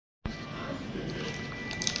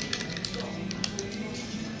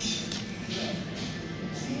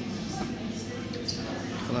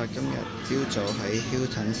我今日朝早喺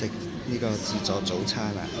Hilton 食呢個自助早餐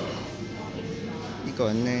啊！呢個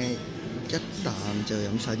人呢，一啖就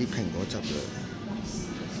飲晒啲蘋果汁啦，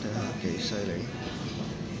睇下幾犀利！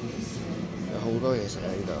有好多嘢食喺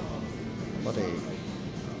呢度，我哋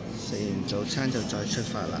食完早餐就再出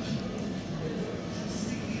發啦。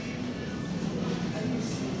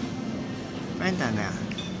Brandon 啊，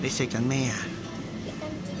你食緊咩啊？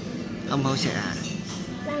好唔好食啊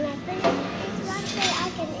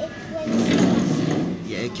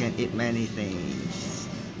？Yeah, you can eat many things.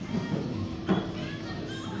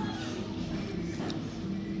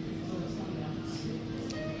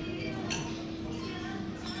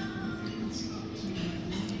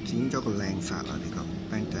 剪咗個靚髮啊！呢個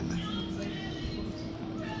Brandon 啊，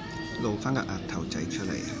露返個額頭仔出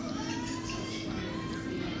嚟啊！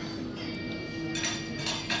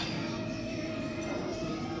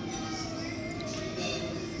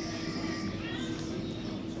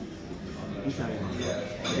你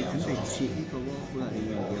準備切呢個窩夫啦，你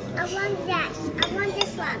要唔要？ I want that. I want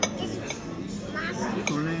this one. This last one. 呢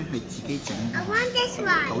個咧係自己整， I want this 倒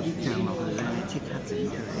one. 啲醬落去咧，即刻整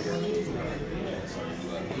出嚟㗎。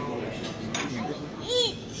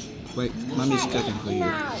Eat. 喂，媽咪加緊佢 No. 要。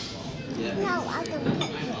No, I don't want it.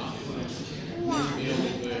 No.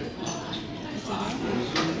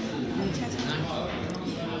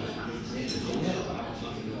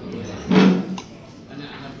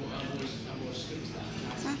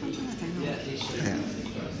 係啊。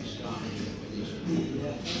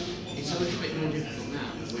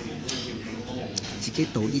自己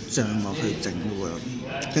倒啲醬落去整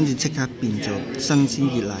喎，跟住即刻變做新鮮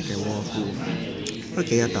熱辣嘅窩夫，都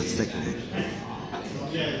幾有特色嘅。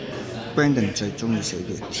Brandon 最中意食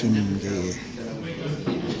嘅甜嘅嘢。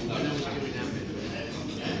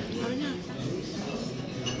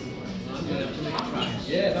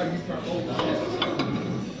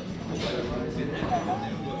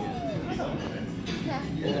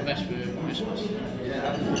All the best for Christmas.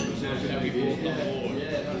 We bought the whole.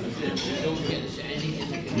 Don't forget to say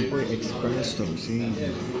anything. 我杯 espresso 先。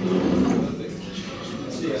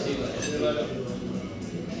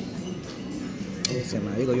食埋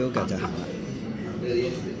呢個 yogurt 就行啦。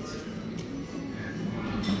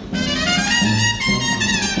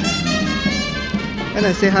跟住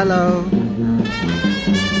say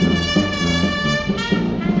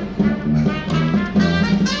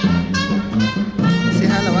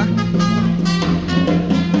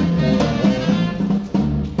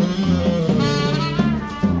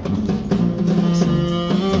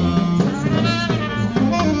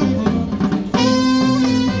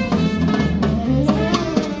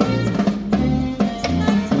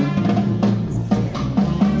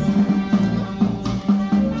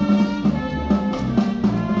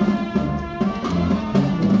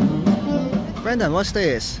what's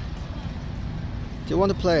this? Do you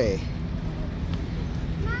want to play?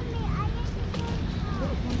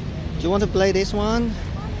 Do you want to play this one?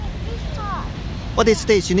 What is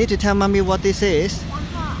this? You need to tell Mommy what this is.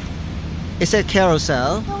 Is it a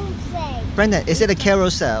carousel? Don't say. Brandon, is it a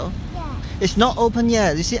carousel? Yeah. It's not open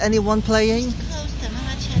yet. You see anyone playing?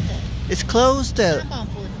 It's closed.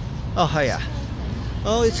 Oh, hiya.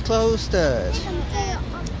 Oh, it's closed.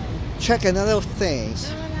 Check another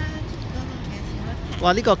things.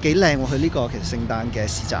 哇！呢個幾靚喎，佢呢個其實聖誕嘅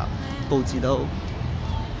市集佈置都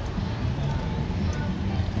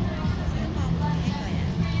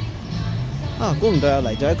估唔到又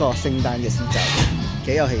嚟咗一個聖誕嘅市集，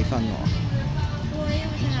幾有氣氛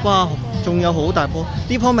喎！哇！仲有好大棵，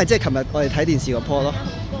呢棵咪即係琴日我哋睇電視個棵咯。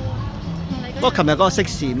不過琴日嗰個色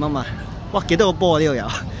閃啊嘛，哇！幾多個波啊？呢度有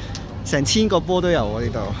成1000個波都有喎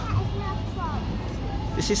呢度。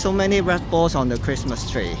You see so many red balls on the Christmas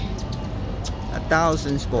tree.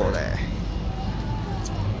 1000 balls there.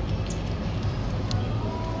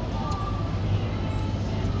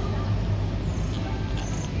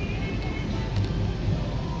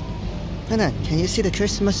 Brandon, can you see the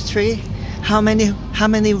Christmas tree? How many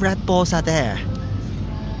red balls are there?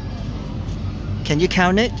 Can you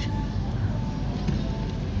count it?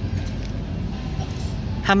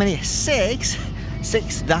 How many?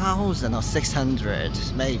 6,000 or 600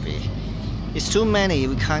 maybe. It's too many,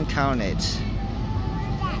 we can't count it.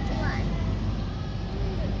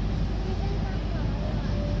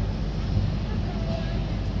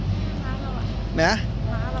咩啊？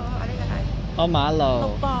馬路，我呢個係。哦，馬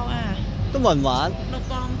路。6磅啊！都冇人玩。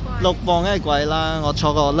6磅梗係貴啦，我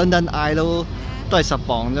坐個 London Eye 都係10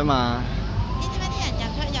磅啫嘛。你點解啲人入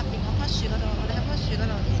咗入邊嗰棵樹嗰度？我哋喺棵樹嗰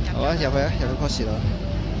度，啲人入。好啊，入去啊，入去棵樹度。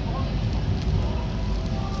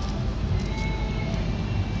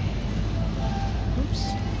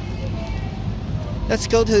Let's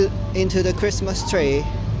go into the Christmas tree.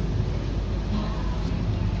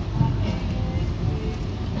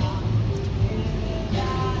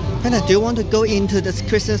 Anna, do you want to go into this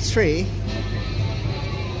Christmas tree?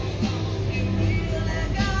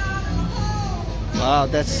 Wow,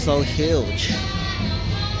 that's so huge.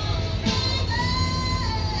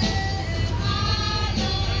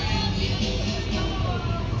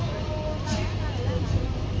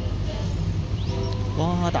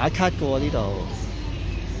 Wow, 打卡嘅喎呢度。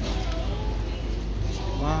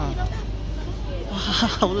哇！哇，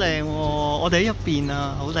好靚喎！我哋喺入邊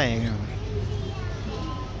啊，好靚啊！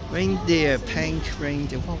 Reindeer, pink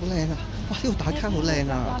reindeer， 哇，好靚啊！哇，呢度打卡好靚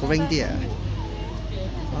啊，個 reindeer。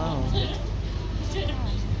哇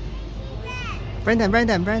Brandon,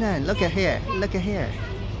 look at here.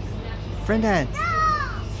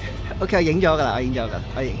 Brandon。OK， 我影咗㗎啦，我影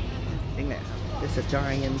嚟。It's a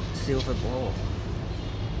giant silver ball。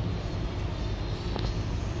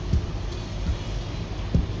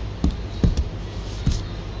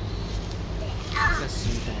個樹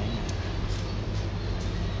頂啊！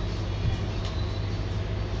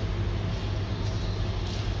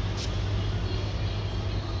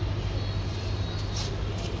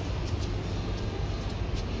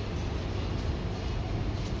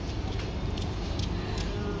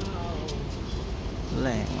 靚喎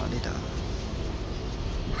呢度，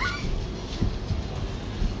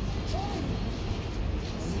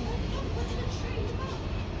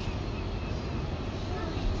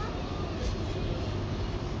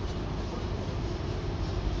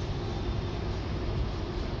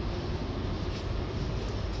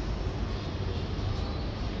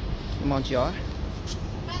你望住我啊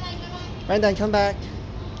 ！Brandon, come back。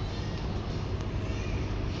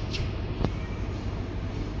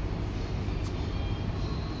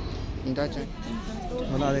 影多一張。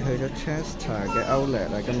好啦，我哋去咗 Chester 嘅 Outlet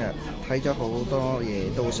啦，今日睇咗好多嘢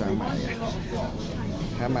都想買嘅，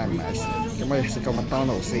睇下買唔買先。咁我哋食個麥當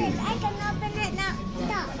勞先。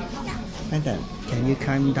Brandon, can you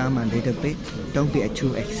calm down a little bit? Don't be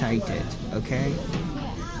too excited, okay?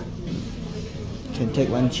 Can take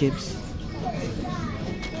one chips.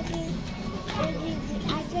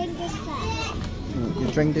 You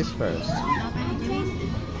drink this first.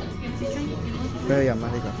 俾佢飲啊！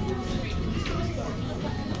呢個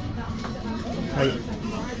係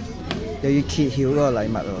又要揭曉嗰個禮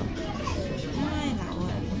物喎。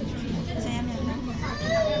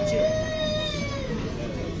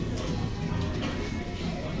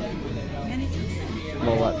冇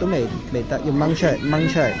啊，都未得，要掹出嚟，掹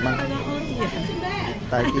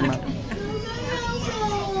大啲掹。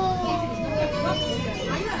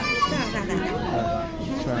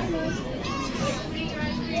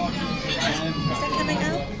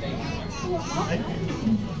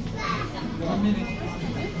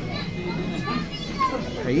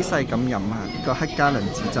起勢咁飲啊！個黑加侖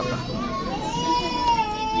子汁啊！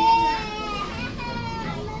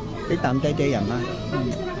俾啖爹哋飲啦，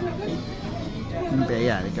唔俾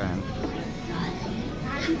啊！你個人。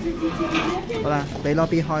好啦，俾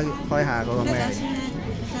lobby 開下嗰個咩？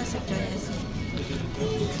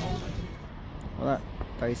好啦，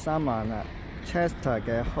第3晚啦 ，Chester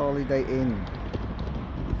嘅 Holiday Inn。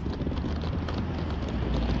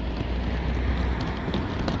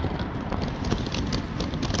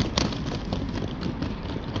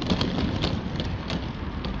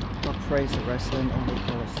 Fraser Restaurant on the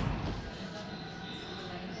coast。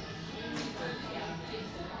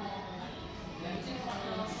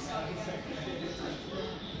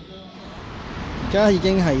而家已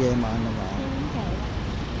經係夜晚啦嘛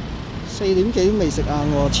，4點幾都未食晏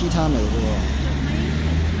喎，tea time嚟嘅喎。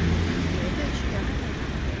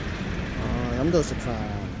哦，飲到食飯。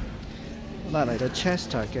好啦，嚟到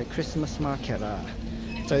Chester 嘅 Christmas Market 啦，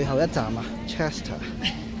最後一站啊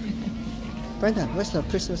 ，Chester。Brandon, where's the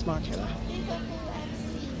Christmas market 啊？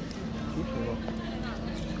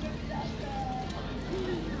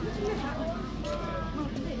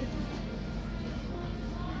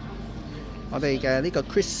我哋嘅呢個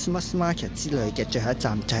Christmas market 之類嘅最後一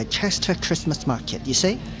站就係 Chester Christmas Market。You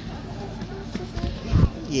see?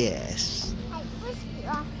 Yes.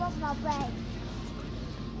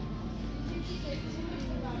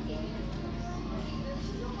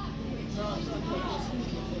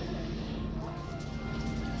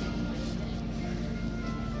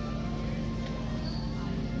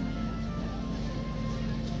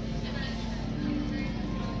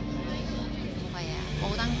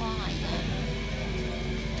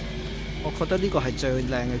我覺得呢個係最靚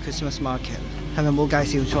嘅 Christmas Market， 係咪冇介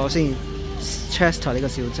紹錯先 ？Chester 呢個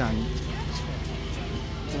小鎮，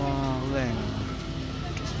哇，好靚啊！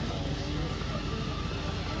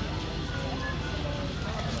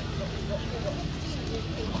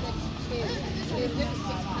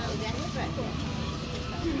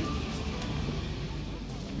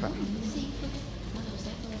好，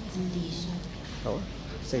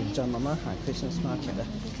食完再慢慢行 Christmas market 啦。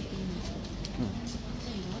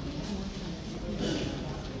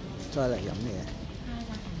再嚟飲嘢。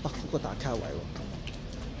哇！嗰個打卡位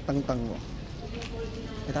喎，燈喎，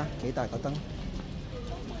你睇幾大個燈？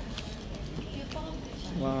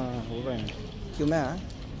哇！好靚，叫咩啊？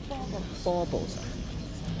波波啊！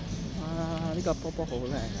哇！呢個波波好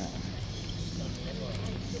靚啊！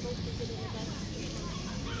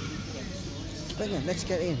不如 let's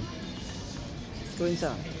get in. Go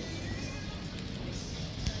inside.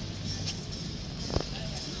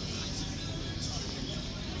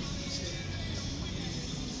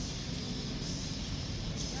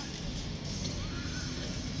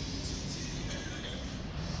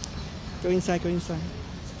 Go inside, go inside.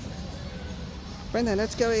 Brandon,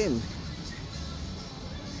 let's go in.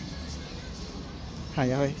 行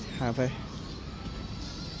入去，行入去。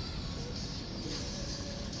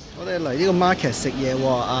我哋嚟呢個 market 食嘢喎，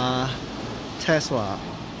阿 Tess 話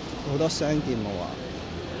好多商店喎話。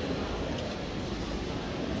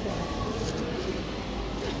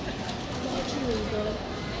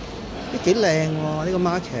呢幾靚喎，呢個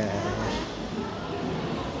market。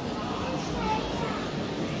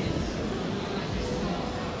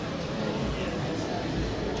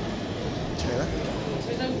嚟啦！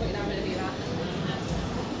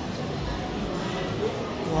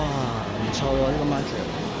哇，唔錯喎呢個 market。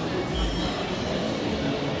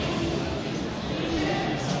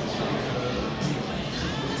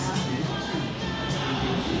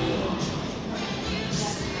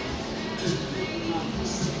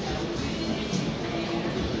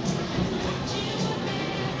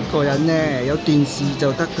個人呢有電視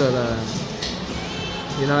就得㗎啦，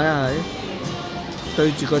你睇下，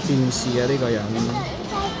對住個電視啊呢個人。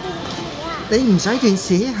你唔使電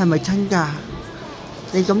視係咪真㗎？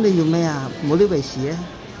你咁你要咩啊？冇呢回事啊！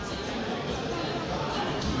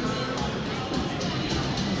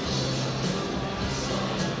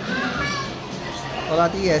好啦，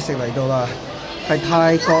啲嘢食嚟到啦，係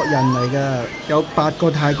泰國人嚟㗎，有8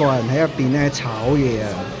個泰國人喺入邊咧炒嘢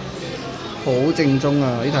啊！好正宗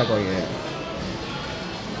啊！啲泰國嘢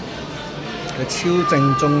係超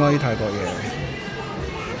正宗咯，啲泰國嘢。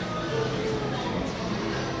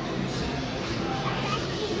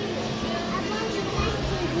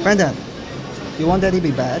Brandon, you want Daddy be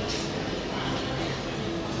back?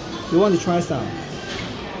 You want to try some?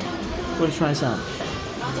 Want to try some?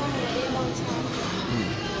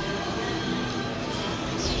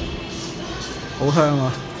 好香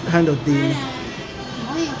啊，香到癲。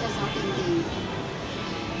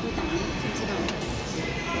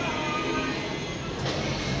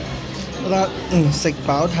覺得食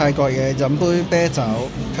飽泰國嘢，飲杯啤酒，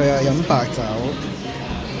佢又飲白酒，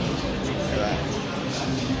係咪？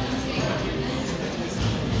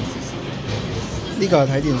呢個係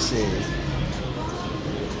睇電視，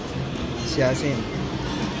試下先。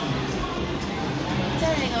即係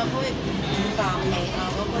你嗰杯500味啊，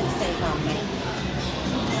嗰杯400味。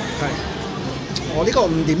係，我呢個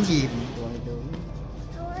5.25。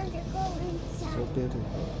So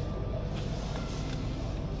beautiful.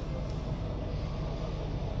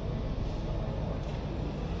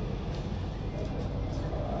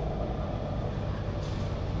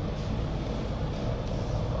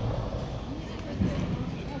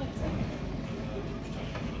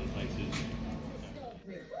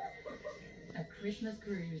 Christmas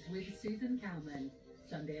Cruise with Susan Cowman,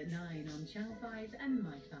 Sunday at 9 on Channel 5 and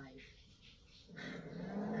My 5.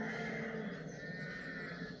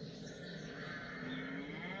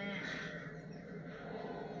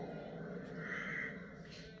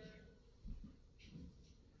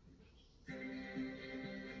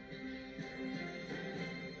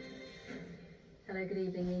 Hello, good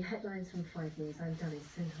evening. The headlines from 5 News. I'm Danny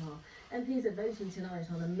Sinha. MPs are voting tonight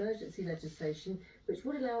on emergency legislation which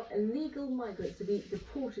would allow illegal migrants to be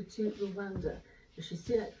deported to Rwanda. Rishi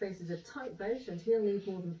Sunak faces a tight vote and he'll need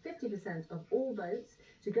more than 50% of all votes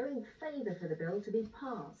to go in favour for the bill to be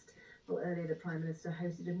passed. Well, earlier the Prime Minister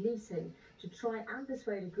hosted a meeting to try and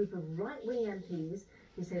persuade a group of right-wing MPs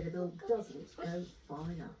who say the bill doesn't go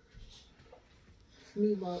far enough.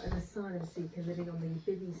 Meanwhile, an asylum seeker living on the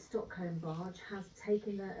Bibi Stockholm barge has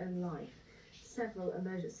taken their own life. Several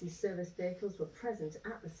emergency service vehicles were present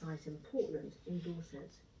at the site in Portland in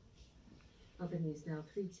Dorset. Other news now,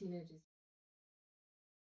 3 teenagers...